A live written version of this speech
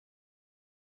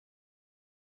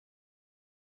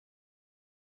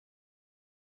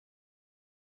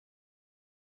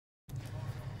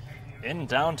In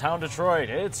downtown Detroit,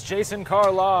 it's Jason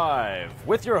Carr Live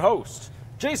with your host,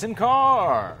 Jason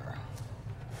Carr.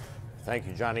 Thank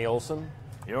you, Johnny Olson.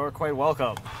 You're quite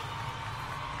welcome.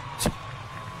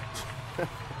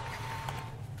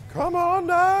 Come on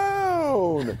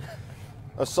down!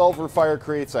 A sulfur fire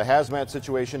creates a hazmat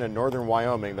situation in northern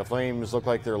Wyoming. The flames look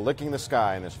like they're licking the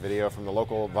sky in this video from the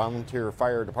local volunteer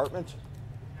fire department.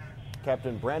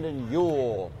 Captain Brandon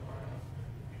Yule.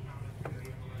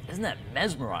 Isn't that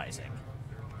mesmerizing?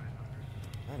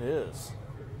 That is.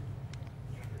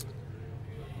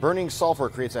 Burning sulfur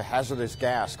creates a hazardous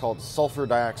gas called sulfur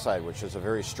dioxide, which is a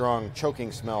very strong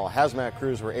choking smell. Hazmat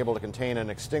crews were able to contain and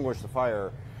extinguish the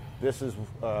fire. This is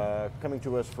coming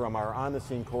to us from our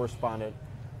on-the-scene correspondent,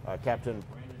 Captain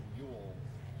Brandon Yule,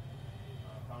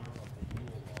 founder of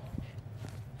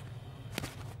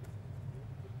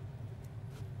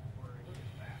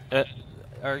the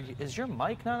Yule. Is your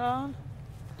mic not on?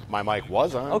 My mic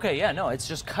was on. Okay, yeah, no, it's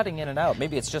just cutting in and out.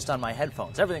 Maybe it's just on my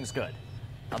headphones. Everything's good.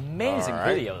 Amazing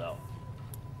video, though.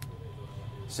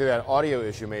 See, that audio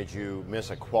issue made you miss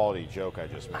a quality joke I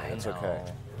just made. It's okay.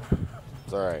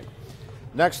 It's all right.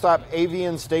 Next stop,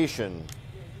 Avian Station,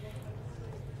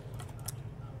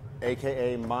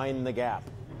 a.k.a. Mind the Gap.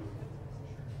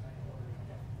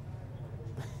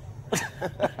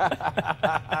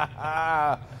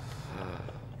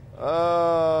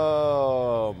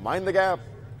 Oh, Mind the Gap.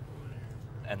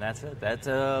 And that's it. That's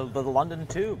the London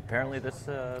Tube. Apparently this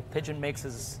pigeon makes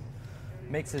his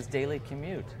daily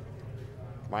commute.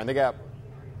 Mind the Gap.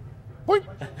 Boink.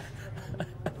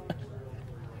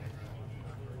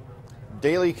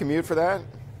 Daily commute for that?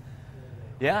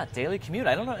 Yeah, daily commute.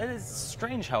 I don't know. It's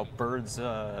strange how birds,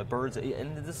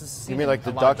 and this is. You mean like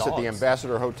the ducks at the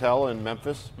Ambassador Hotel in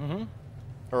Memphis? Mm-hmm.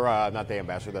 Or not the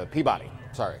Ambassador, the Peabody.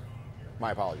 Sorry,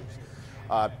 my apologies.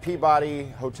 Peabody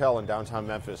Hotel in downtown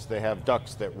Memphis. They have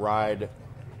ducks that ride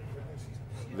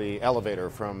the elevator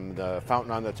from the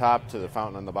fountain on the top to the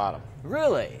fountain on the bottom.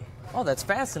 Really? Oh, that's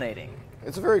fascinating.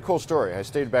 It's a very cool story. I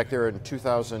stayed back there in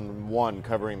 2001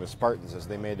 covering the Spartans as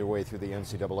they made their way through the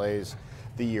NCAAs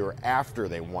the year after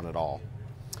they won it all.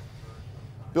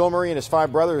 Bill Murray and his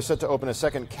 5 brothers are set to open a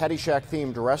second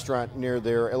Caddyshack-themed restaurant near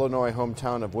their Illinois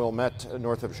hometown of Wilmette,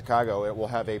 north of Chicago. It will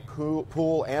have a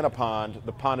pool and a pond.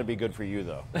 The pond would be good for you,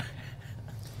 though.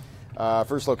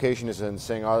 First location is in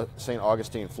St.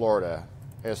 Augustine, Florida.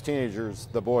 As teenagers,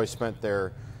 the boys spent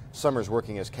their summers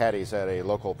working as caddies at a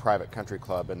local private country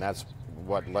club, and that's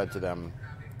what led to them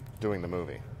doing the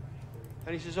movie.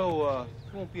 And he says, there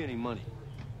won't be any money.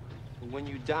 But when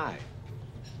you die,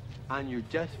 on your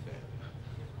deathbed,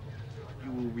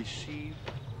 you will receive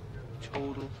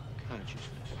total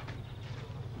consciousness.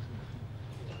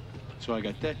 So I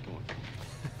got that going.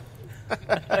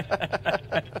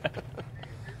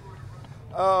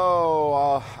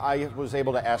 I was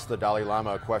able to ask the Dalai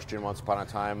Lama a question once upon a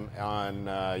time on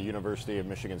University of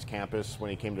Michigan's campus when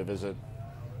he came to visit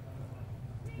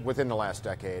within the last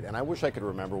decade, and I wish I could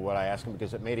remember what I asked him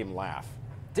because it made him laugh.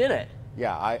 Did it?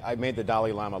 Yeah, I made the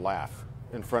Dalai Lama laugh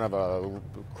in front of a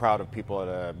crowd of people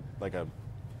at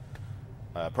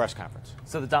a press conference.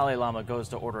 So the Dalai Lama goes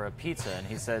to order a pizza, and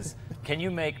he says, "Can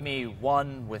you make me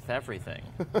one with everything?"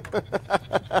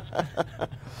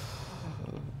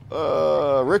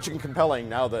 Rich and compelling,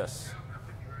 now this.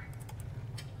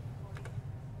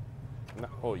 No,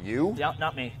 oh, you? Yeah,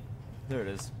 not me. There it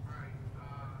is.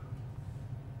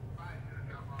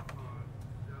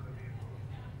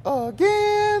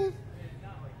 Again!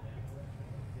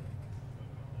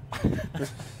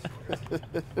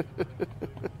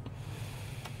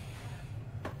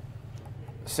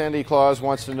 Sandy Claus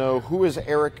wants to know, who is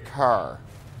Eric Carr?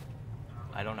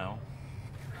 I don't know.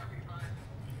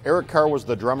 Eric Carr was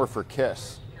the drummer for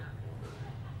Kiss.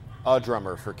 A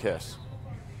drummer for Kiss.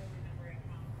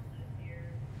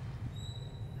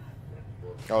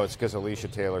 Oh, it's because Alicia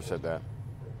Taylor said that.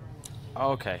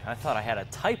 Okay, I thought I had a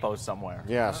typo somewhere.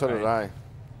 Yeah, so did I.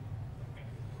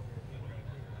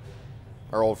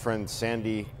 Our old friend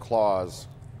Sandy Claus.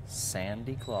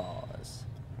 Sandy Claus.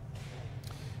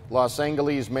 Los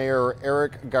Angeles Mayor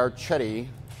Eric Garcetti,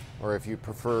 or if you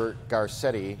prefer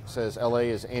Garcetti, says LA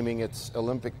is aiming its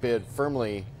Olympic bid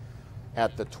firmly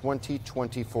at the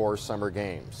 2024 Summer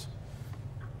Games.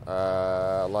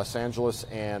 Los Angeles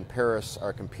and Paris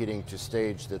are competing to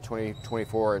stage the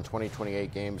 2024 and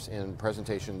 2028 games in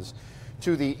presentations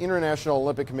to the International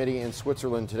Olympic Committee in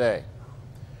Switzerland today.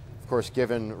 Of course,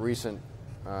 given recent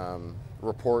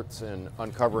reports and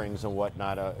uncoverings and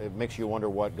whatnot, it makes you wonder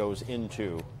what goes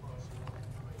into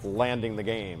landing the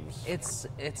games.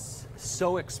 It's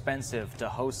so expensive to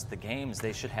host the games.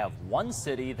 They should have one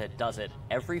city that does it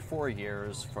every 4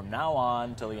 years from now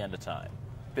on till the end of time.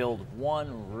 Build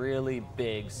one really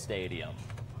big stadium.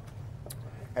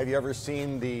 Have you ever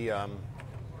seen the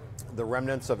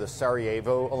remnants of the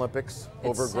Sarajevo Olympics?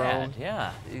 It's overgrown? sad,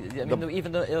 yeah. I mean,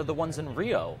 even the ones in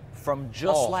Rio from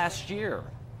just last year.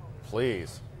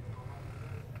 Please.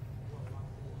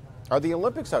 Are the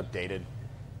Olympics outdated?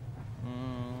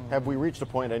 Have we reached a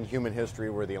point in human history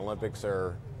where the Olympics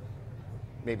are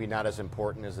maybe not as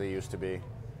important as they used to be?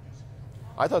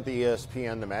 I thought the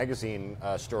ESPN, the magazine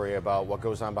story about what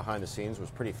goes on behind the scenes was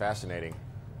pretty fascinating.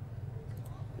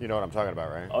 You know what I'm talking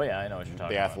about, right? Oh, yeah, I know what you're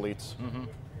talking the about. athletes.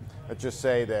 Let's just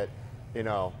say that, you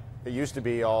know, it used to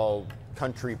be all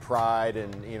country pride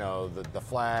and, you know, the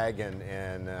flag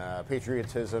and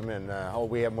patriotism and, oh,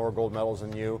 we have more gold medals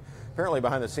than you. Apparently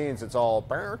behind the scenes it's all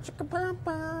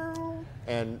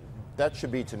and that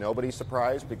should be to nobody's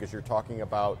surprise because you're talking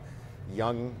about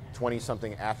young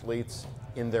 20-something athletes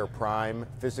in their prime,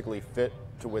 physically fit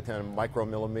to within a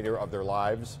micromillimeter of their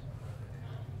lives,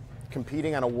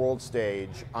 competing on a world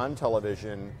stage, on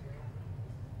television.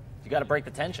 You got to break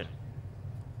the tension.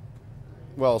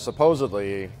 Well,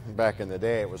 supposedly, back in the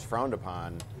day, it was frowned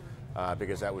upon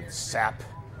because that would sap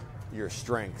your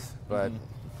strength, but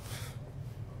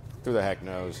who the heck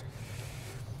knows?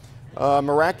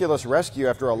 Miraculous rescue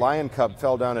after a lion cub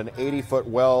fell down an 80-foot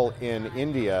well in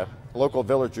India. Local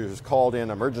villagers called in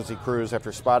emergency crews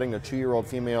after spotting the 2-year-old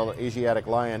female Asiatic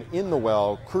lion in the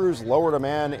well. Crews lowered a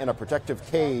man in a protective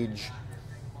cage.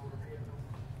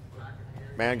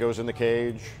 Man goes in the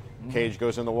cage, cage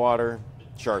goes in the water,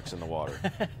 sharks in the water.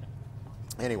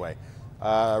 Anyway,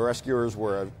 rescuers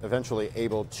were eventually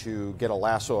able to get a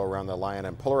lasso around the lion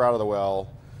and pull her out of the well.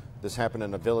 This happened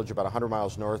in a village about 100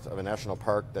 miles north of a national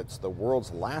park that's the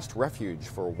world's last refuge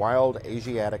for wild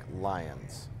Asiatic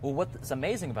lions. Well, what's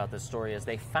amazing about this story is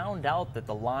they found out that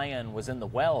the lion was in the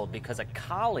well because a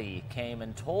collie came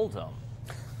and told them.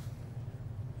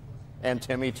 And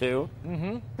Timmy, too?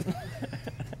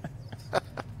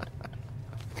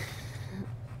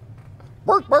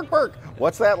 Bark, bark, bark.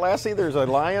 What's that, Lassie? There's a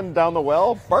lion down the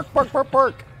well? Bark, bark, bark,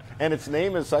 bark. And its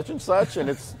name is such and such,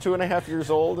 and it's 2.5 years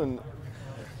old, and...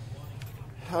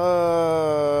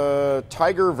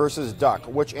 tiger versus duck.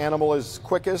 Which animal is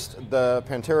quickest? The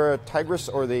Panthera tigris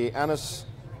or the Anas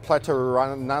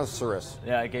platyrhinoceros?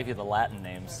 Yeah, I gave you the Latin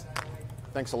names.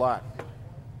 Thanks a lot.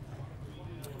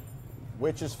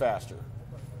 Which is faster?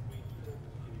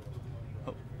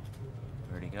 Oh,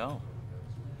 where'd he go?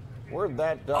 Where'd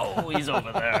that duck? Oh, he's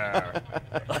over there.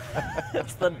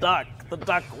 It's the duck. The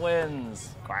duck wins.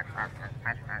 Quack, quack, quack,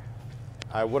 quack, quack.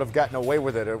 I would have gotten away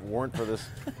with it if it weren't for this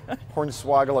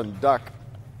hornswaggling duck.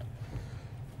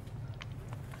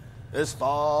 This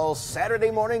fall,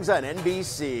 Saturday mornings on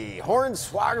NBC,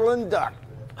 hornswaggling duck.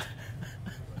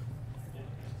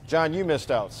 John, you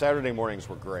missed out. Saturday mornings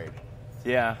were great.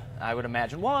 Yeah, I would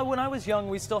imagine. Well, when I was young,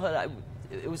 we still had.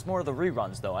 It was more of the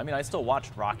reruns, though. I mean, I still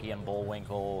watched Rocky and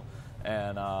Bullwinkle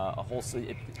and a whole.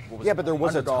 Yeah, but there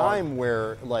was Underdog. a time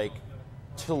where, like,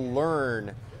 to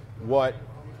learn what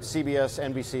CBS,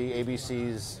 NBC,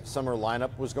 ABC's summer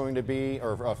lineup was going to be,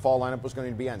 or fall lineup was going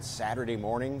to be on Saturday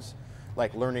mornings,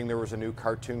 like learning there was a new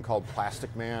cartoon called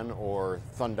Plastic Man or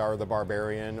Thundar the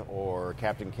Barbarian or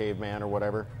Captain Caveman or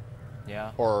whatever.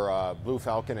 Yeah. Or Blue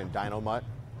Falcon and Dynamut.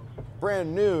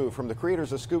 Brand new from the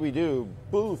creators of Scooby-Doo,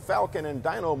 Blue Falcon and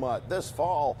Dynamut this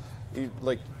fall.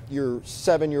 Like your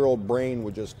 7-year-old brain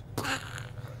would just...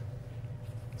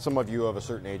 Some of you of a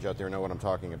certain age out there know what I'm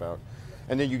talking about.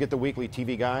 And then you get the weekly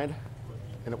TV guide,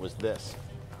 and it was this.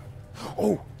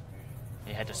 Oh!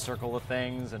 You had to circle the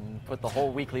things and put the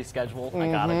whole weekly schedule.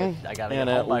 I gotta get And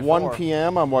home at by 1 4.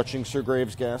 p.m., I'm watching Sir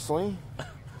Graves Ghastly.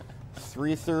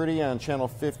 3:30 on Channel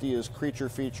 50 is Creature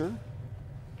Feature.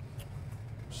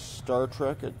 Star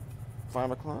Trek at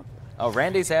 5 o'clock.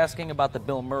 Randy's asking about the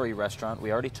Bill Murray restaurant.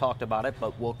 We already talked about it,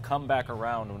 but we'll come back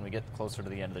around when we get closer to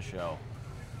the end of the show.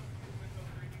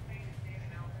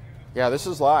 Yeah, this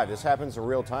is live. This happens in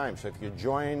real time. So if you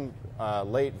join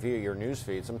late via your news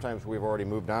feed, sometimes we've already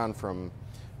moved on from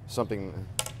something.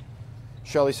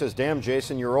 Shelley says, "Damn,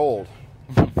 Jason, you're old."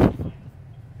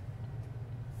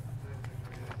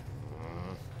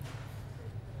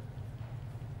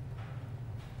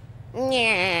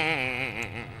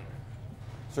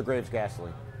 Sir Graves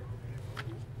Ghastly.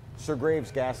 Sir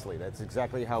Graves Ghastly. That's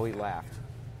exactly how he laughed.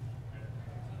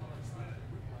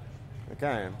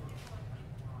 Okay.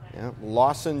 Yeah,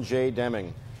 Lawson J.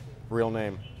 Deming, real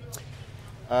name.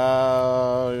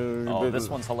 Oh, this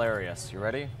one's hilarious. You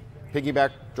ready?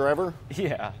 Piggyback driver?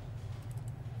 Yeah.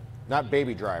 Not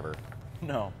Baby Driver.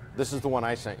 No. This is the one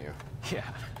I sent you. Yeah.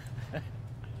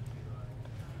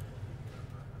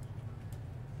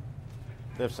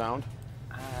 They have sound?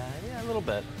 Yeah, a little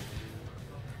bit.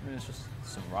 I mean, it's just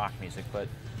some rock music, but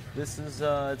this is,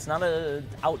 it's not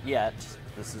out yet.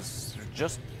 This is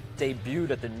just debuted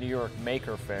at the New York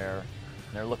Maker Faire.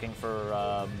 And they're looking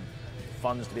for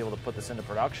funds to be able to put this into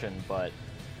production, but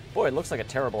boy, it looks like a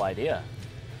terrible idea.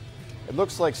 It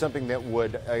looks like something that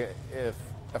would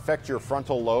affect your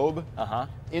frontal lobe,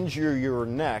 injure your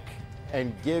neck,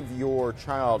 and give your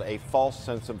child a false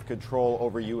sense of control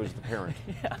over you as the parent.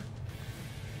 Yeah.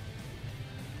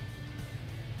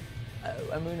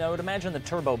 I mean, I would imagine the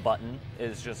turbo button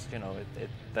is just, you know,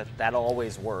 that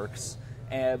always works.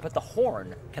 But the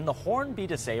horn, can the horn be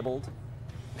disabled?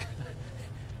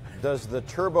 Does the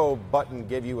turbo button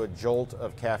give you a jolt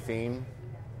of caffeine,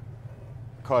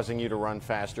 causing you to run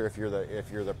faster if you're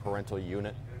the parental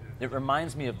unit? It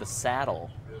reminds me of the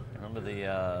saddle. Remember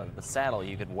the saddle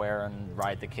you could wear and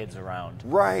ride the kids around?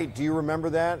 Right. Do you remember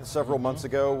that? Several months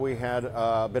ago, we had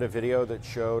a bit of video that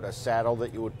showed a saddle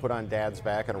that you would put on Dad's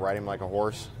back and ride him like a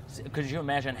horse. Could you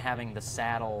imagine having the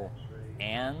saddle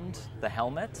and the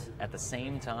helmet at the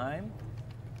same time?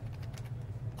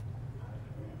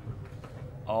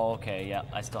 Oh, okay, yeah,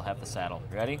 I still have the saddle.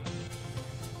 Ready?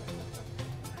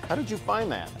 How did you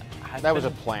find that? That was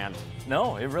a plant.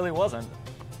 No, it really wasn't.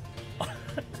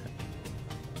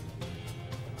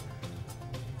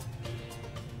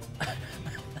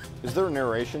 Is there a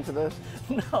narration to this?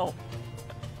 No.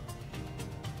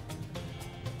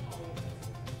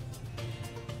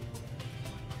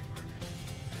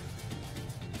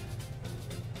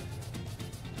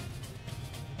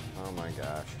 Oh my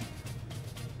gosh.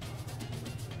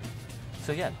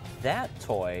 So yeah, that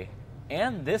toy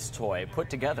and this toy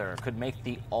put together could make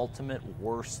the ultimate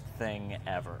worst thing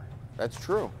ever. That's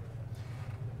true.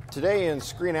 Today in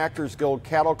Screen Actors Guild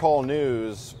Cattle Call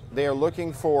News, they are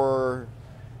looking for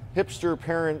hipster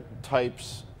parent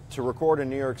types to record in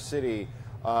New York City.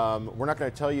 We're not going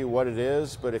to tell you what it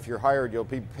is, but if you're hired, you'll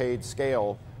be paid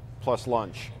scale plus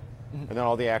lunch. And then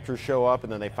all the actors show up,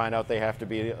 and then they find out they act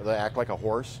like a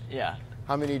horse. Yeah.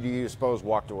 How many do you suppose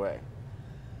walked away?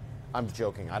 I'm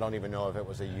joking. I don't even know if it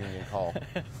was a union call.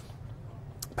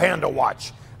 Panda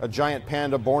Watch. A giant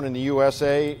panda born in the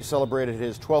USA celebrated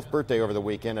his 12th birthday over the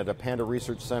weekend at a panda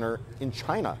research center in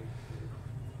China.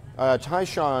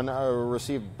 Taishan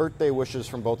received birthday wishes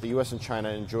from both the U.S. and China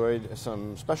and enjoyed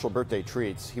some special birthday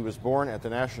treats. He was born at the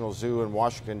National Zoo in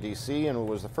Washington, D.C., and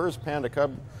was the first panda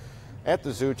cub at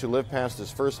the zoo to live past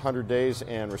his first 100 days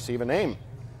and receive a name.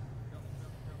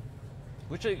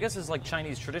 Which I guess is like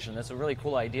Chinese tradition. That's a really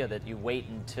cool idea that you wait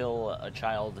until a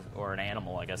child or an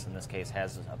animal, I guess in this case,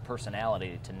 has a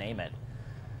personality to name it.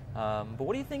 But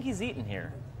what do you think he's eating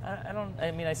here?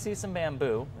 I mean, I see some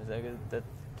bamboo. There's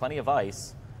plenty of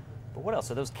ice. But what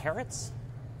else? Are those carrots?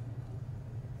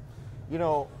 You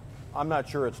know, I'm not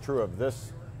sure it's true of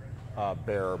this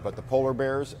bear, but the polar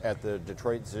bears at the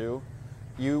Detroit Zoo,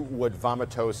 you would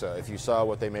vomitosa if you saw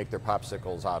what they make their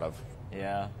popsicles out of.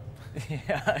 Yeah.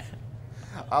 Yeah.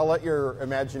 I'll let your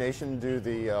imagination do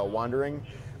the wandering,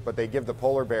 but they give the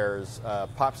polar bears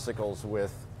popsicles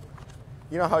with,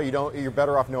 you know how you're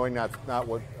better off knowing not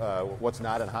what's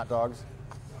not in hot dogs?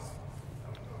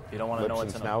 You don't want to know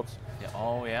Lips what's and in snouts. Yeah.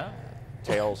 Oh, yeah?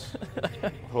 Tails,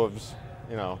 hooves,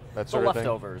 you know, that The sort of thing.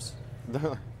 leftovers.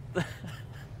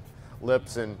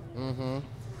 Lips and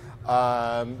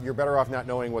you're better off not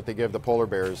knowing what they give the polar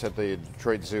bears at the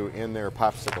Detroit Zoo in their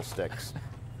popsicle sticks.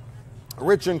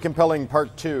 Rich and Compelling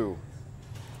Part 2.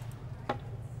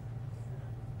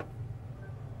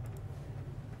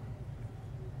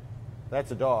 That's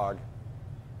a dog.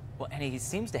 Well, and he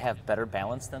seems to have better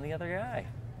balance than the other guy.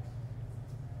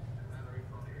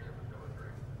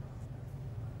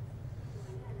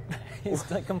 He's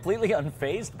like completely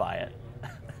unfazed by it.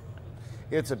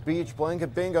 It's a beach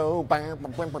blanket bingo.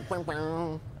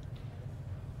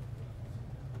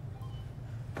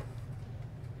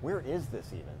 Where is this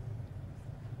even?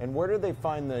 And where did they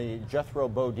find the Jethro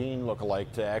Bodine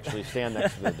lookalike to actually stand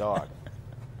next to the dog?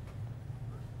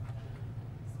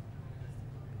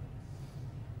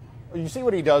 You see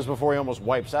what he does before he almost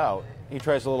wipes out? He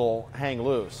tries a little hang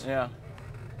loose. Yeah.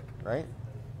 Right?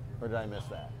 Or did I miss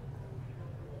that?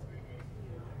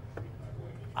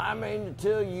 I mean to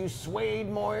tell you, Swade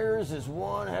Moyers is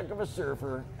one heck of a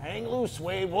surfer. Hang loose,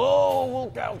 Swade. Whoa,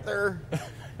 look out there.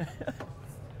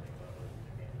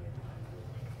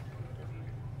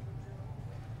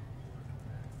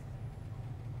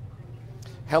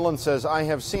 Helen says, I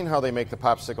have seen how they make the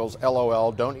popsicles.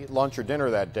 LOL. Don't eat lunch or dinner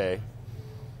that day.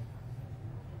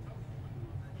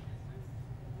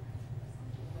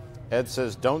 Ed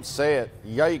says, don't say it.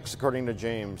 Yikes, according to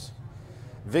James.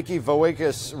 Vicky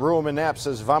Voakis Ruomanap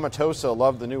says, vomitosa,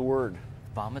 love the new word.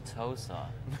 Vomitosa.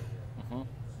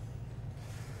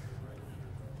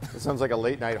 It sounds like a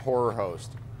late-night horror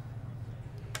host.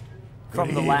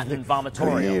 From the Latin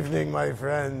vomitorium. Good evening, my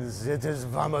friends. It is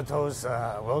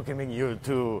Vomitosa welcoming you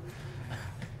to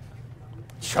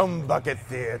Chum Bucket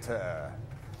Theater.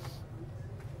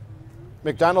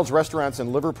 McDonald's restaurants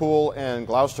in Liverpool and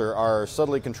Gloucester are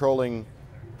subtly controlling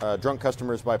drunk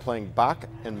customers by playing Bach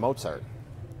and Mozart.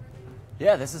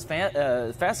 Yeah, this is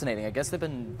fascinating. I guess they've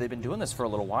been doing this for a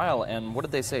little while, and what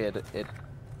did they say? It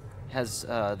has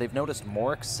they've noticed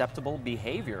more acceptable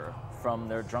behavior from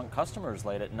their drunk customers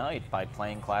late at night by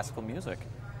playing classical music.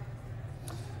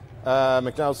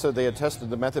 McDonald's said they had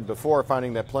tested the method before,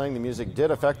 finding that playing the music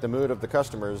did affect the mood of the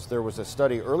customers. There was a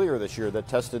study earlier this year that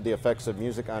tested the effects of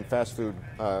music on fast food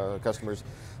customers,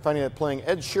 finding that playing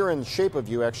Ed Sheeran's Shape of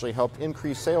You actually helped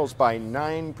increase sales by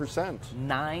 9%.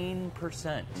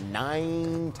 9%.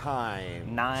 9 times.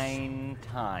 9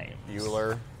 times.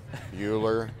 Bueller.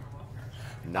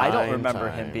 I don't remember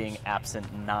him being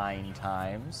absent 9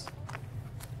 times.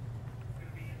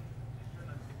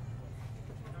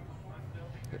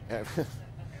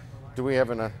 Do we have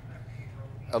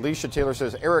Alicia Taylor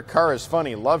says, Eric Carr is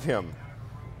funny, love him.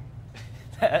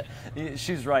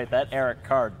 She's right, that Eric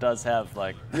Carr does have,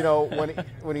 like... You know,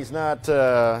 when he's not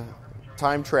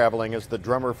time traveling as the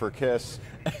drummer for Kiss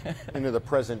into the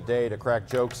present day to crack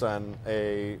jokes on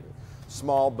a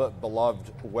small but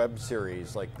beloved web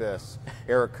series like this,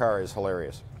 Eric Carr is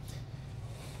hilarious.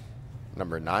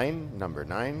 Number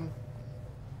nine.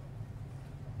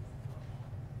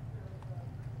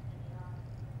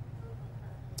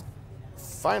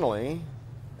 Finally,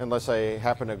 unless I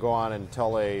happen to go on and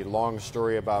tell a long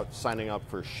story about signing up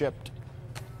for Shipped.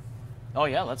 Oh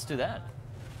yeah, let's do that.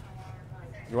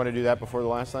 You want to do that before the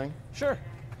last thing? Sure.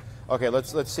 Okay,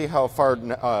 let's see how far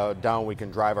down we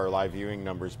can drive our live viewing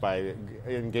numbers by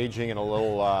engaging in a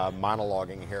little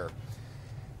monologuing here.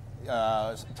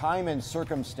 Time and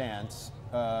circumstance,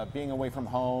 being away from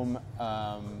home,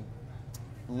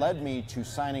 led me to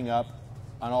signing up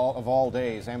on all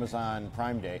days, Amazon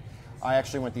Prime Day. I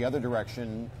actually went the other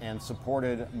direction and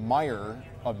supported Meijer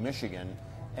of Michigan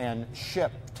and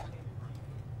Shipt,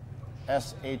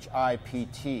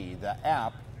 S-H-I-P-T, the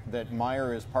app that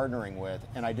Meijer is partnering with,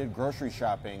 and I did grocery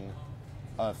shopping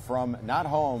from not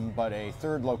home but a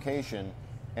third location,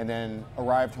 and then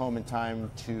arrived home in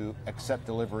time to accept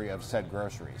delivery of said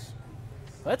groceries.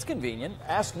 That's convenient.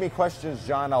 Ask me questions,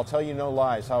 John. I'll tell you no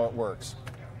lies how it works.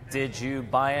 Did you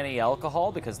buy any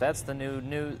alcohol? Because that's the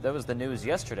new. That was the news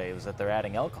yesterday. Was that they're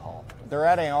adding alcohol? They're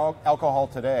adding alcohol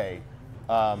today.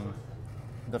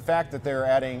 The fact that they're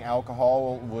adding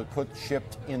alcohol was put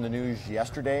Shipped in the news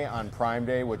yesterday on Prime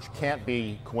Day, which can't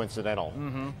be coincidental.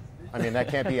 Mm-hmm. I mean, that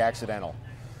can't be accidental.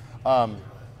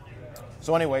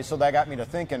 So anyway, so that got me to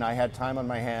thinking. I had time on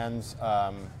my hands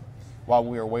while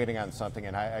we were waiting on something,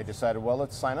 and I decided, well,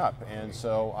 let's sign up. And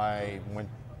so I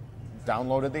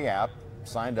downloaded the app,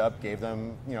 signed up, gave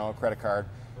them, a credit card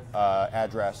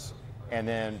address, and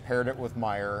then paired it with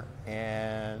Meijer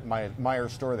and my Meijer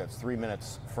store that's 3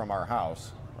 minutes from our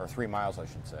house, or 3 miles, I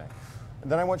should say.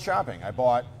 And then I went shopping. I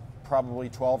bought probably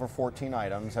 12 or 14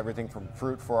 items, everything from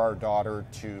fruit for our daughter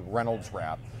to Reynolds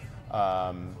wrap,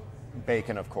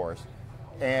 bacon, of course,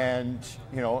 and,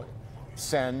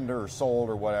 send or sold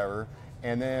or whatever.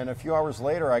 And then a few hours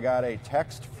later, I got a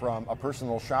text from a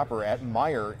personal shopper at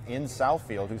Meijer in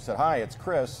Southfield who said, "Hi, it's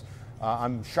Chris.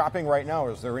 I'm shopping right now.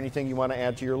 Is there anything you want to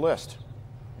add to your list?"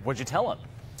 What'd you tell him?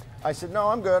 I said, "No,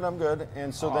 I'm good.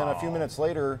 And so then a few minutes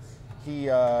later, he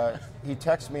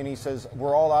texts me and he says,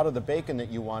 "We're all out of the bacon that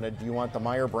you wanted. Do you want the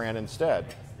Meijer brand instead?"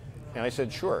 And I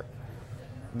said, "Sure."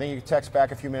 And then he texts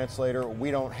back a few minutes later, "We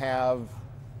don't have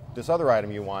this other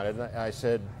item you wanted." And I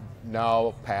said,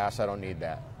 "No, pass. I don't need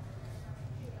that."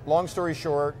 Long story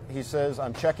short, he says,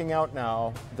 "I'm checking out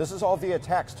now." This is all via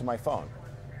text to my phone.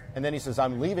 And then he says,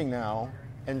 "I'm leaving now."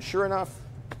 And sure enough,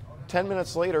 10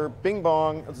 minutes later, bing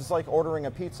bong, it's like ordering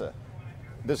a pizza.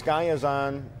 This guy is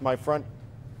on my front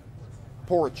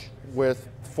porch with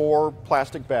 4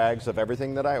 plastic bags of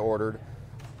everything that I ordered.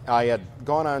 I had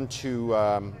gone on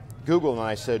to Google and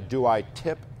I said, "Do I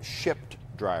tip Shipped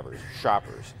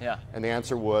shoppers?" Yeah. And the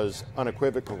answer was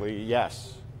unequivocally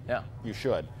yes. Yeah. You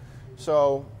should.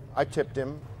 So I tipped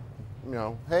him,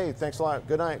 "Hey, thanks a lot.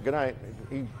 Good night.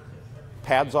 He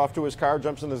pads off to his car,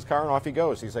 jumps into his car, and off he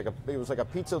goes. He was like a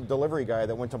pizza delivery guy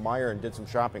that went to Meijer and did some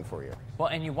shopping for you. Well,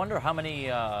 and you wonder how many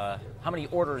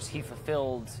orders he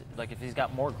fulfilled, like if he's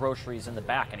got more groceries in the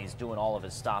back and he's doing all of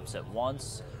his stops at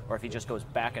once, or if he just goes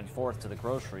back and forth to the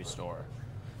grocery store.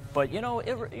 But, you know,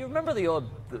 you remember the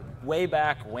way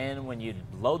back when you'd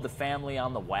load the family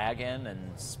on the wagon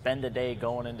and spend a day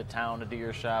going into town to do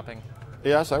your shopping?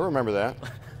 Yes, I remember that.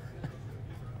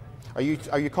 Are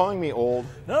you calling me old?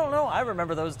 No, I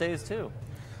remember those days too.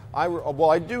 Well,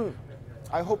 I do.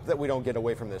 I hope that we don't get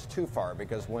away from this too far,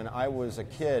 because when I was a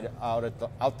kid out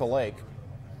the lake,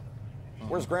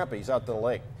 where's Grandpa? He's out the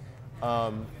lake.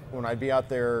 When I'd be out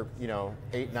there,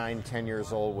 8, 9, 10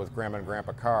 years old with Grandma and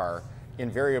Grandpa Carr,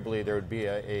 invariably there would be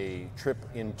a trip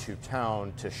into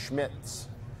town to Schmidt's,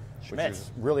 which is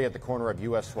really at the corner of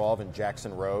US 12 and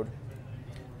Jackson Road.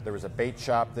 There was a bait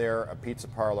shop there, a pizza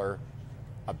parlor,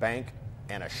 a bank,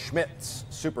 and a Schmidt's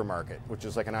supermarket, which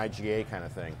is like an IGA kind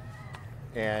of thing.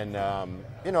 And,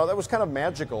 that was kind of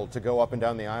magical to go up and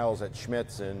down the aisles at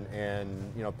Schmidt's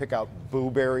and pick out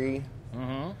Blueberry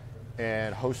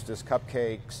and Hostess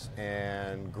cupcakes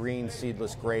and green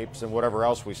seedless grapes and whatever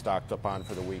else we stocked up on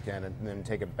for the weekend, and then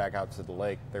take it back out to the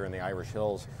lake there in the Irish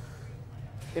Hills.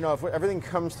 If everything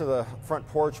comes to the front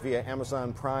porch via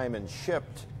Amazon Prime and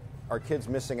shipped, are kids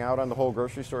missing out on the whole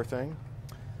grocery store thing?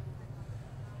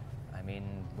 I mean,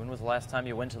 when was the last time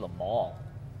you went to the mall?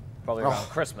 Probably around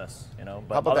Christmas, But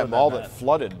how about that mall that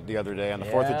flooded the other day on the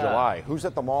 4th of July? Who's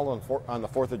at the mall on the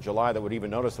 4th of July that would even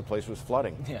notice the place was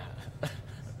flooding? Yeah.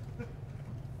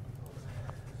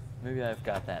 Maybe I've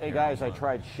got that. Hey guys, I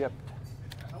tried Shipped.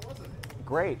 How was it?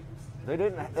 Great. They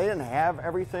didn't have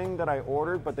everything that I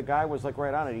ordered, but the guy was like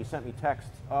right on it. He sent me text.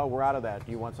 Oh, we're out of that.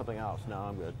 Do you want something else? No,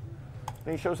 I'm good.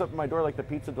 And he shows up at my door like the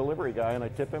pizza delivery guy, and I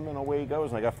tip him, and away he goes.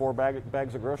 And I got 4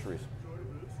 bags of groceries.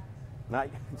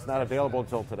 It's not available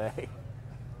until today.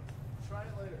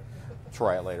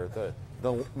 Try it later.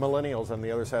 The millennials on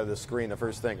the other side of the screen, the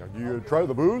first thing, do you try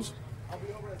the booze? I'll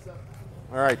be over at 7.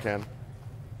 All right, Ken.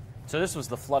 So this was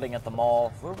the flooding at the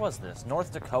mall. Where was this?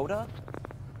 North Dakota?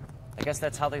 I guess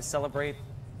that's how they celebrate,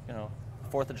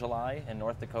 4th of July in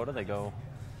North Dakota. They go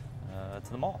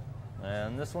to the mall.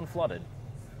 And this one flooded.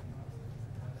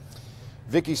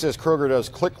 Vicky says Kroger does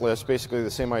click lists, basically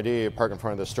the same idea. You park in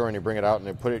front of the store and you bring it out and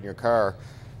you put it in your car.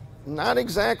 Not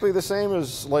exactly the same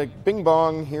as like Bing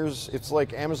Bong. It's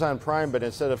like Amazon Prime, but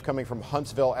instead of coming from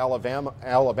Huntsville,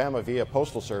 Alabama via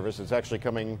postal service, it's actually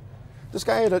coming. This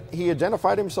guy, he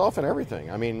identified himself and everything.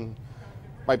 I mean,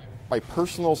 my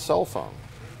personal cell phone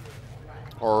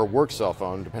or work cell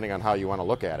phone, depending on how you want to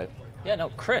look at it. Yeah, no,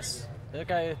 Chris. That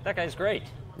guy's great.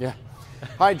 Yeah.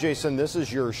 Hi, Jason. This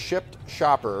is your shipped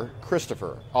shopper,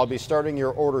 Christopher. I'll be starting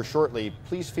your order shortly.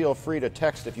 Please feel free to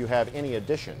text if you have any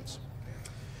additions.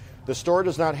 The store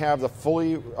does not have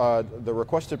the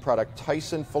requested product,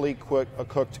 Tyson fully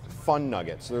cooked Fun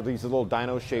Nuggets. They're these little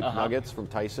dino-shaped nuggets from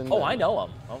Tyson. Oh, I know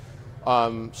them.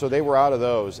 Oh. So they were out of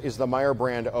those. Is the Meijer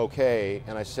brand okay?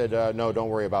 And I said, no, don't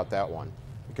worry about that one,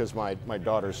 because my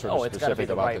daughter's sort of specific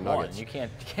about the nuggets. You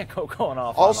can't go going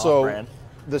off also, on off-brand.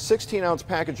 The 16-ounce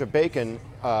package of bacon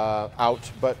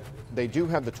out, but they do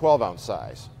have the 12-ounce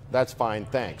size. That's fine,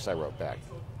 thanks, I wrote back.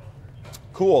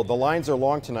 Cool, the lines are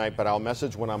long tonight, but I'll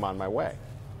message when I'm on my way.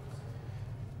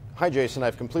 Hi, Jason,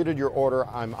 I've completed your order.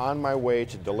 I'm on my way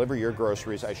to deliver your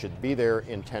groceries. I should be there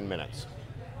in 10 minutes.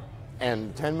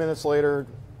 And 10 minutes later,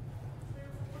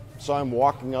 saw him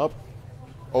walking up,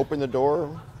 open the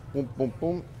door, boom, boom,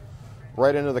 boom,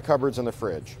 right into the cupboards and the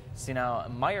fridge. See, now,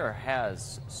 Meijer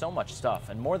has so much stuff,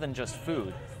 and more than just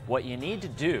food. What you need to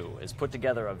do is put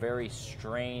together a very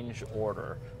strange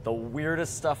order. The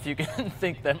weirdest stuff you can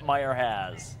think that Meijer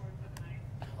has.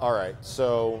 All right,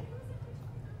 so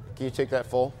can you take that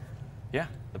full? Yeah,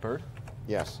 the bird?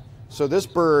 Yes. So this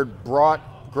bird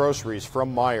brought groceries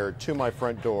from Meijer to my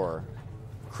front door.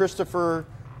 Christopher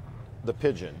the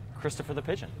pigeon. Christopher the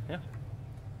pigeon, yeah.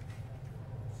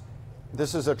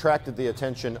 This has attracted the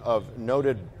attention of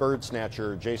noted bird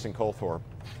snatcher Jason Colthorpe,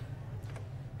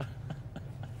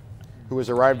 who has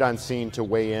arrived on scene to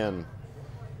weigh in.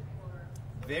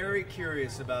 Very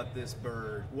curious about this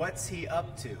bird. What's he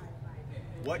up to?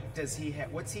 What does he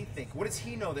have? What's he think? What does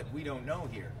he know that we don't know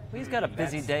here? Well, he's got a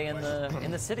busy day in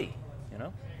the city,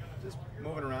 Just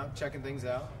moving around, checking things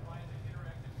out.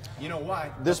 You know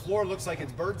why? This floor looks like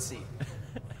it's bird seed.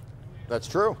 That's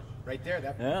true. Right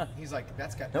there. Yeah. He's like,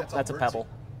 that's a pebble.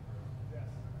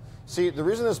 See, the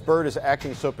reason this bird is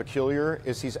acting so peculiar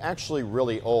is he's actually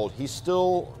really old. He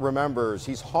still remembers,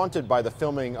 he's haunted by the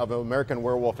filming of American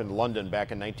Werewolf in London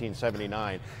back in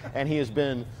 1979, and he has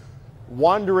been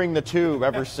wandering the tube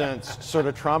ever since, sort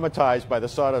of traumatized by the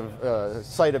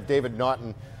sight of David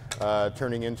Naughton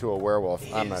turning into a werewolf.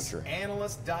 I'm not sure. His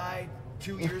analyst died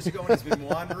 2 years ago, and he's been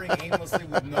wandering aimlessly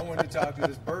with no one to talk to.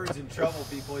 This bird's in trouble,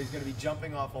 people. He's going to be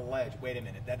jumping off a ledge. Wait a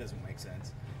minute, that doesn't make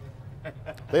sense.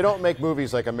 They don't make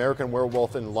movies like American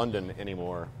Werewolf in London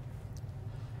anymore.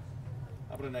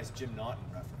 How about a nice Jim Naughton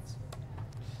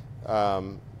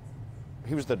reference?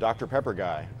 He was the Dr. Pepper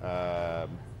guy,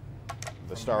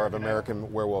 the star of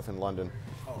American Werewolf in London.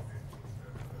 Oh.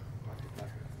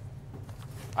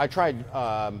 I tried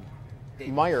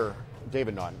Meyer,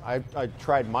 David Naughton. I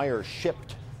tried Meyer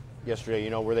Shipped yesterday, you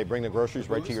know, where they bring the groceries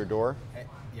right to your door.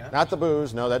 Yeah. Not the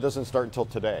booze, no, that doesn't start until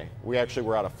today. We actually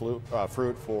were out of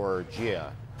fruit for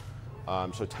Gia.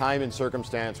 So time and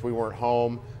circumstance, we weren't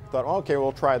home. Thought, oh, okay,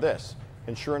 we'll try this.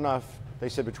 And sure enough, they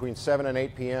said between 7 and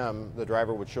 8 p.m. the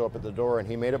driver would show up at the door, and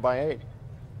he made it by 8.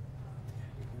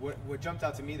 What jumped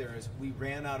out to me there is we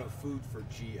ran out of food for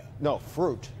Gia. No,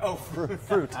 fruit. Oh, fruit.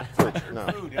 No,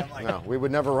 Food. I'm like, no, we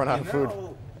would never run out of food.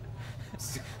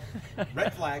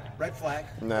 Red flag, red flag.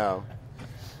 No.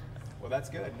 Well, that's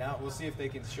good. Now we'll see if they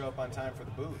can show up on time for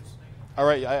the booze. All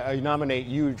right, I nominate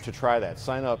you to try that.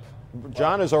 Sign up.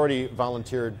 John has already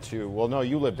volunteered to. Well, no,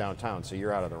 you live downtown, so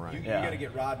you're out of the running. You got to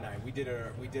get Rod and I. We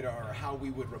did our how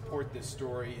we would report this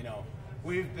story. You know,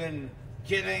 we've been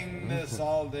getting this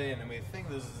all day, and we think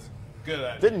this is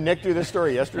good. Didn't Nick do this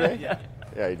story yesterday? Yeah.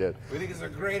 Yeah, he did. We think it's a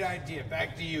great idea.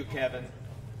 Back to you, Kevin.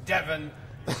 Devin.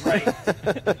 Right.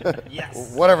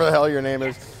 Yes. Whatever the hell your name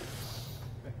is.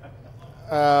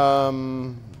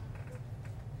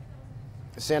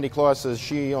 Sandy Claus says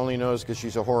she only knows because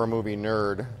she's a horror movie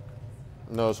nerd.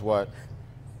 Knows what?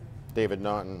 David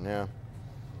Naughton, yeah.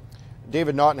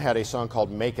 David Naughton had a song called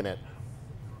Making It.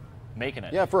 Making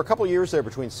It. Yeah, for a couple years there,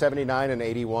 between 79 and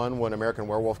 81, when American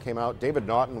Werewolf came out, David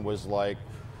Naughton was like,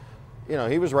 you know,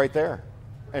 he was right there.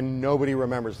 And nobody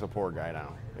remembers the poor guy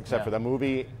now, except for the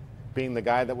movie being the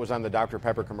guy that was on the Dr.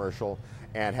 Pepper commercial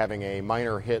and having a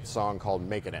minor hit song called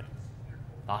Making It.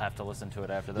 I'll have to listen to it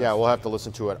after this. Yeah, we'll have to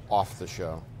listen to it off the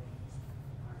show.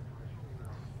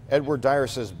 Edward Dyer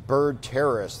says bird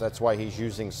terrorist. That's why he's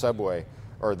using Subway,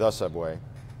 or the Subway.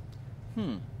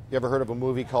 You ever heard of a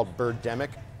movie called Birdemic?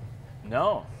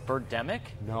 No. Birdemic?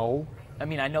 No. I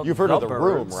mean, I know You've heard of The birds.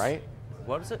 Room, right?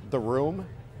 What is it? The Room?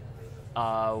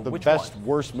 The Which best, one?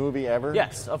 worst movie ever?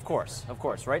 Yes, of course, of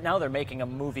course. Right now they're making a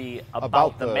movie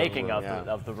About the the making room,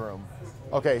 of the Room.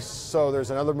 Okay, so there's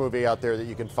another movie out there that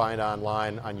you can find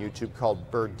online on YouTube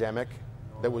called Birdemic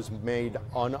that was made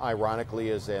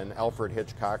unironically as an Alfred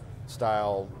Hitchcock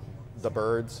style The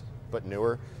Birds, but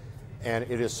newer. And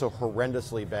it is so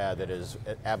horrendously bad that it is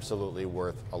absolutely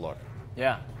worth a look.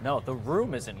 Yeah, no, The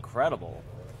Room is incredible.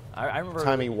 I remember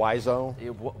Tommy Wiseau.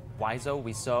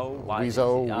 Wiseau.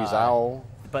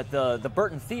 But the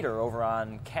Burton Theater over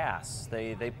on Cass,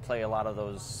 they play a lot of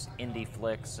those indie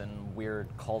flicks and weird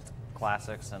cult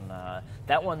classics, and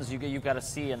that one's you've got to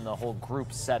see in the whole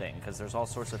group setting because there's all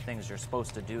sorts of things you're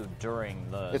supposed to do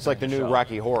during the. It's like the new show.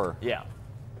 Rocky Horror. Yeah.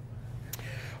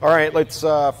 All right, let's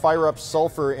fire up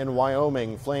sulfur in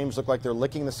Wyoming. Flames look like they're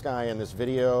licking the sky in this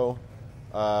video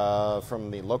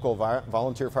from the local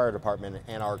volunteer fire department,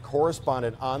 and our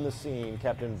correspondent on the scene,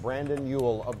 Captain Brandon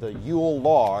Ewell of the Ewell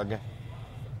Log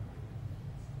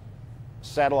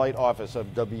satellite office of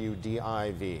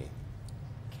WDIV.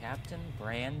 Captain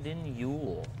Brandon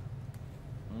Ewell.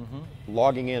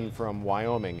 Logging in from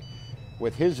Wyoming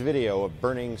with his video of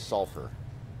burning sulfur.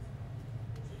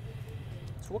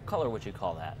 So what color would you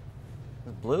call that?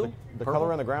 Blue? The Purple?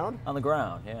 color on the ground? On the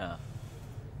ground, yeah.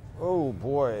 Oh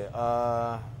boy,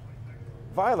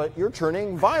 Violet, you're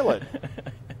turning violet.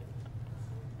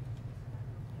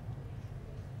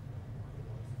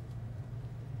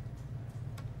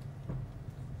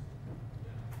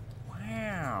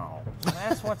 Wow.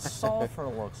 That's what sulfur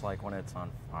looks like when it's on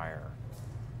fire.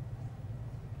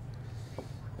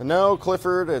 No,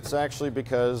 Clifford, it's actually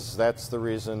because that's the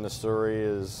reason the story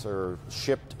is, or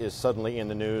Shipped is suddenly in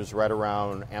the news right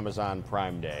around Amazon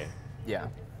Prime Day. Yeah.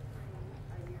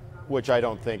 Which I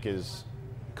don't think is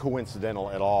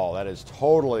coincidental at all. That is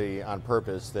totally on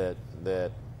purpose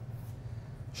that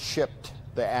Shipped,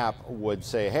 the app, would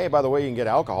say, hey, by the way, you can get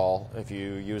alcohol if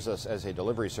you use us as a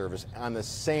delivery service on the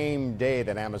same day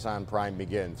that Amazon Prime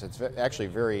begins. It's actually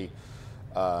very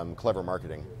clever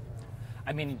marketing.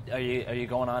 I mean, are you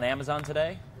going on Amazon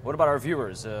today? What about our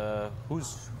viewers?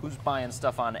 Who's buying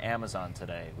stuff on Amazon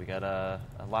today? We got a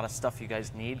lot of stuff you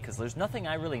guys need because there's nothing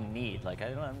I really need. Like I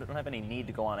don't have any need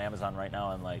to go on Amazon right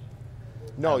now and like.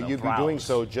 No, I don't know, you'd browse. be doing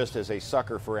so just as a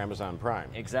sucker for Amazon Prime.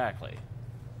 Exactly.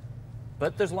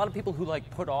 But there's a lot of people who like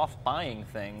put off buying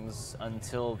things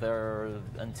until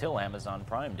Amazon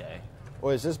Prime Day.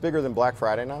 Well, is this bigger than Black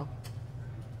Friday now?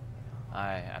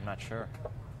 I'm not sure.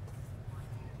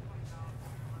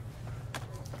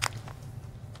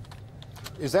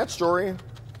 Is that story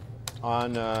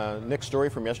on Nick's story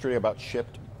from yesterday about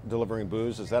Shipt delivering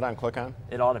booze? Is that on Click On?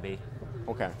 It ought to be.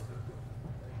 Okay.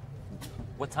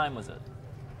 What time was it?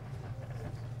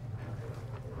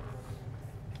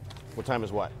 What time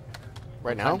is what?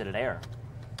 Right What now? time did it air?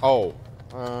 Oh,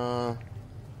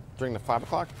 during the 5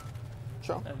 o'clock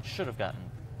show? It should have gotten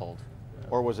pulled.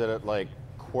 Or was it at like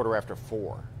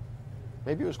 4:15?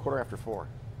 Maybe it was 4:15.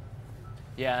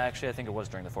 Yeah, actually, I think it was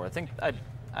during the 4. I think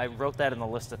I wrote that in the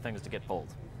list of things to get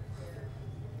pulled.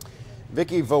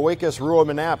 Vicky Voakis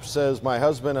Ruamanap says, my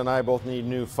husband and I both need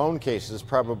new phone cases.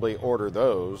 Probably order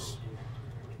those.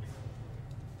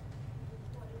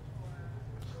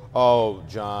 Oh,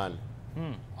 John.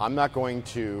 I'm not going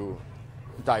to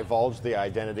divulge the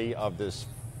identity of this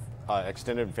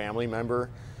extended family member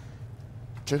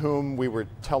to whom we were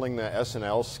telling the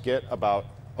SNL skit about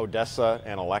Odessa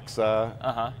and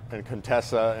Alexa and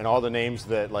Contessa and all the names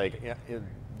that, like,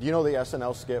 you know the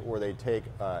SNL skit where they take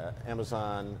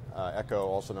Amazon Echo,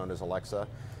 also known as Alexa,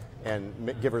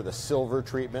 and give her the silver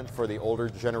treatment for the older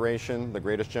generation, the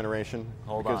greatest generation?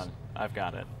 Hold on, I've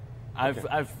got it.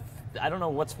 I don't know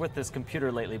what's with this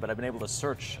computer lately, but I've been able to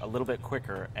search a little bit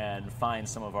quicker and find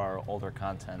some of our older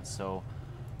content. So,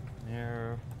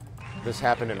 there. This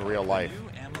happened in real life. The new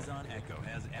Amazon Echo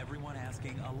has everyone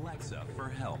asking Alexa for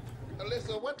help.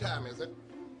 Alyssa, what time is it?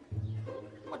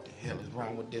 What the hell is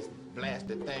wrong with this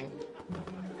blasted thing?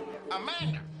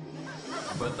 Amanda!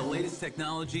 But the latest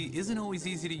technology isn't always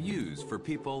easy to use for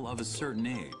people of a certain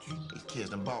age. These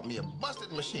kids done bought me a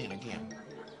busted machine again.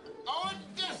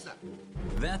 Odessa!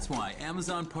 That's why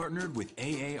Amazon partnered with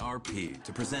AARP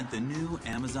to present the new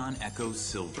Amazon Echo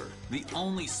Silver, the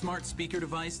only smart speaker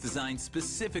device designed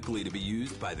specifically to be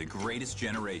used by the greatest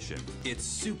generation. It's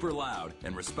super loud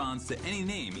and responds to any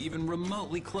name even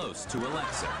remotely close to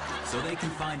Alexa, so they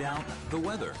can find out the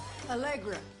weather.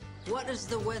 Allegra, what is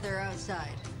the weather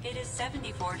outside? It is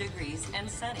 74 degrees and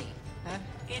sunny. Huh?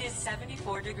 It is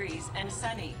 74 degrees and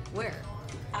sunny. Where?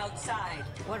 Outside.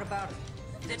 What about it?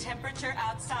 The temperature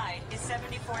outside is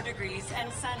 74 degrees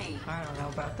and sunny. I don't know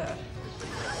about that.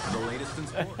 The latest in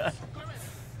sports.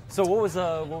 So what was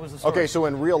the story? Okay, so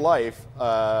in real life,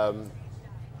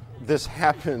 this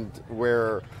happened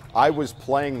where I was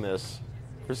playing this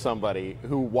for somebody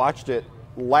who watched it,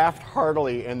 laughed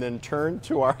heartily, and then turned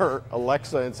to our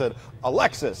Alexa and said,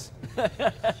 Alexis!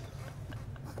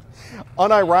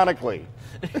 Unironically.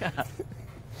 Yeah.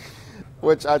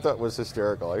 Which I thought was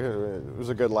hysterical. It was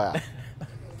a good laugh.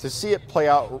 To see it play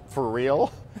out for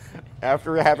real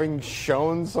after having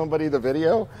shown somebody the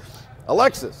video,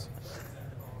 Alexis.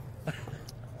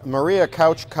 Maria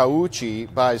Couch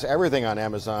Caucci buys everything on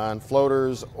Amazon: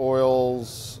 floaters,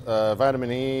 oils,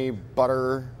 vitamin E,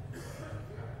 butter,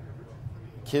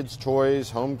 kids' toys,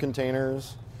 home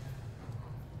containers.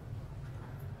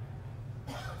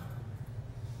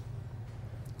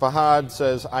 Fahad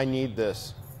says, I need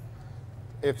this.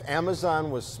 If Amazon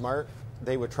was smart,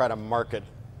 they would try to market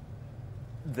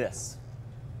This.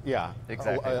 Yeah,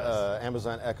 Exactly.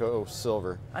 Amazon Echo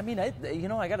Silver. I mean, I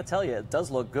got to tell you, it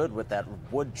does look good with that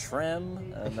wood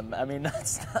trim. And I mean,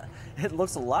 it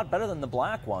looks a lot better than the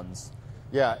black ones.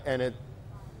 Yeah, and it,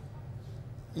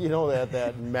 you know,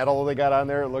 that metal they got on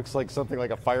there, it looks like something like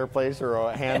a fireplace or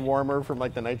a hand warmer from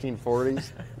like the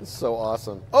 1940s. It's so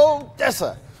awesome. Oh,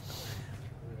 Dessa!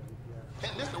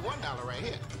 And this is the $1 right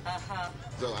here.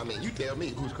 So, I mean, you tell me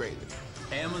who's crazy.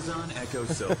 Amazon Echo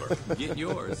Silver. Get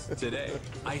yours today.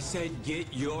 I said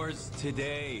get yours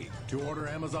today. To order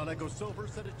Amazon Echo Silver,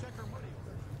 send a check or money.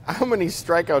 How many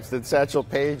strikeouts did Satchel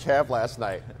Paige have last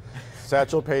night?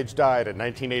 Satchel Paige died in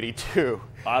 1982.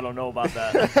 I don't know about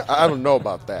that. I don't know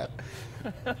about that.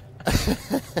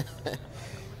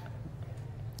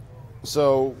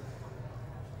 So,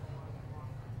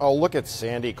 oh, look at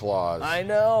Sandy Claus. I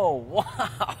know.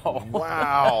 Wow.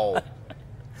 Wow.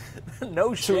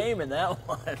 No shame in that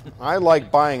one. I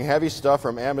like buying heavy stuff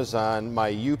from Amazon.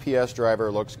 My UPS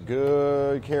driver looks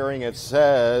good carrying it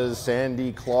says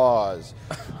Sandy Claus,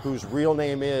 whose real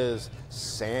name is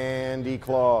Sandy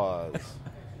Claus.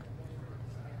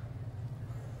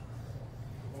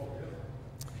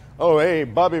 Oh, hey,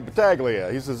 Bobby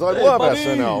Battaglia. He says, I love Bobby.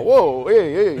 SNL. Whoa,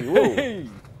 hey, whoa.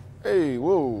 Hey,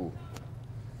 whoa.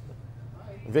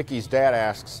 Vicky's dad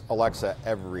asks Alexa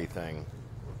everything.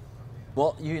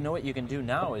 Well, you know what you can do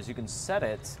now is you can set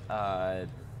it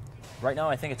Right now,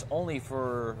 I think it's only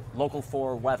for local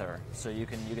 4 weather. So you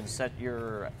can set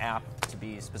your app to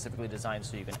be specifically designed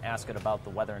so you can ask it about the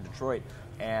weather in Detroit,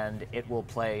 and it will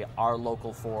play our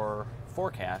local 4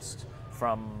 forecast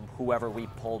from whoever we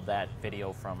pulled that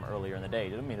video from earlier in the day.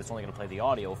 It doesn't mean it's only going to play the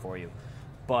audio for you.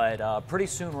 But pretty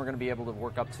soon we're going to be able to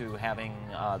work up to having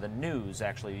the news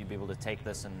actually be able to take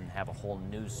this and have a whole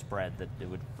news spread that it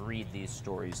would read these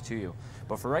stories to you.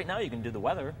 But for right now, you can do the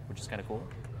weather, which is kind of cool.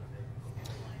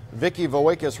 Vicky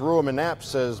Voakis Ruamanap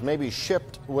says, maybe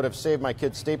Shipped would have saved my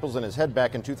kid staples in his head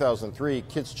back in 2003.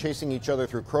 Kids chasing each other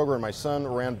through Kroger, and my son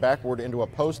ran backward into a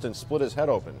post and split his head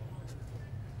open.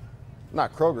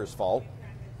 Not Kroger's fault.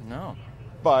 No.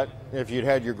 But if you'd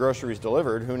had your groceries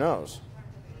delivered, who knows?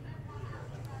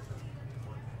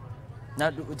 Now,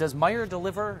 does Meijer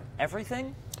deliver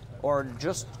everything or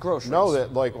just groceries? No,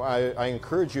 that I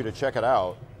encourage you to check it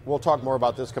out. We'll talk more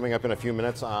about this coming up in a few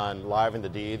minutes on Live in the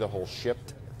D, the whole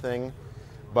Shipped thing.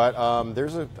 But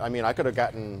I could have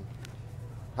gotten,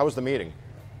 how was the meeting? It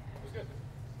was good.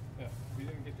 Yeah, we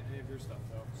didn't get to any of your stuff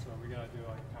though, so we got to do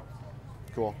like conference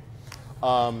calls.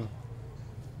 Cool.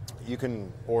 You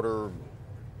can order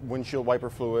windshield wiper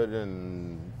fluid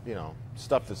and,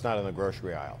 stuff that's not in the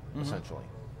grocery aisle, essentially.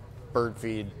 Bird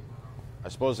feed. I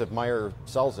suppose if Meijer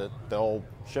sells it, they'll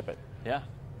ship it. Yeah.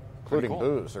 Including cool.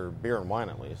 booze, or beer and wine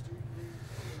at least.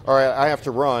 All right, I have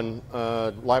to run.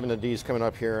 Live in the D's coming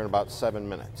up here in about 7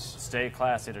 minutes. Stay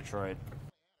classy, Detroit.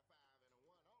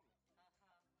 Amazon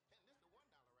Echo Silver.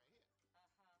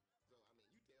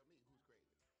 Get yours today.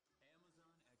 I said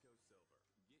get yours today.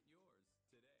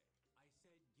 To order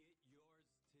Amazon Echo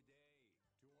Silver,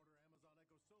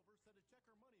 send a check or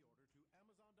money order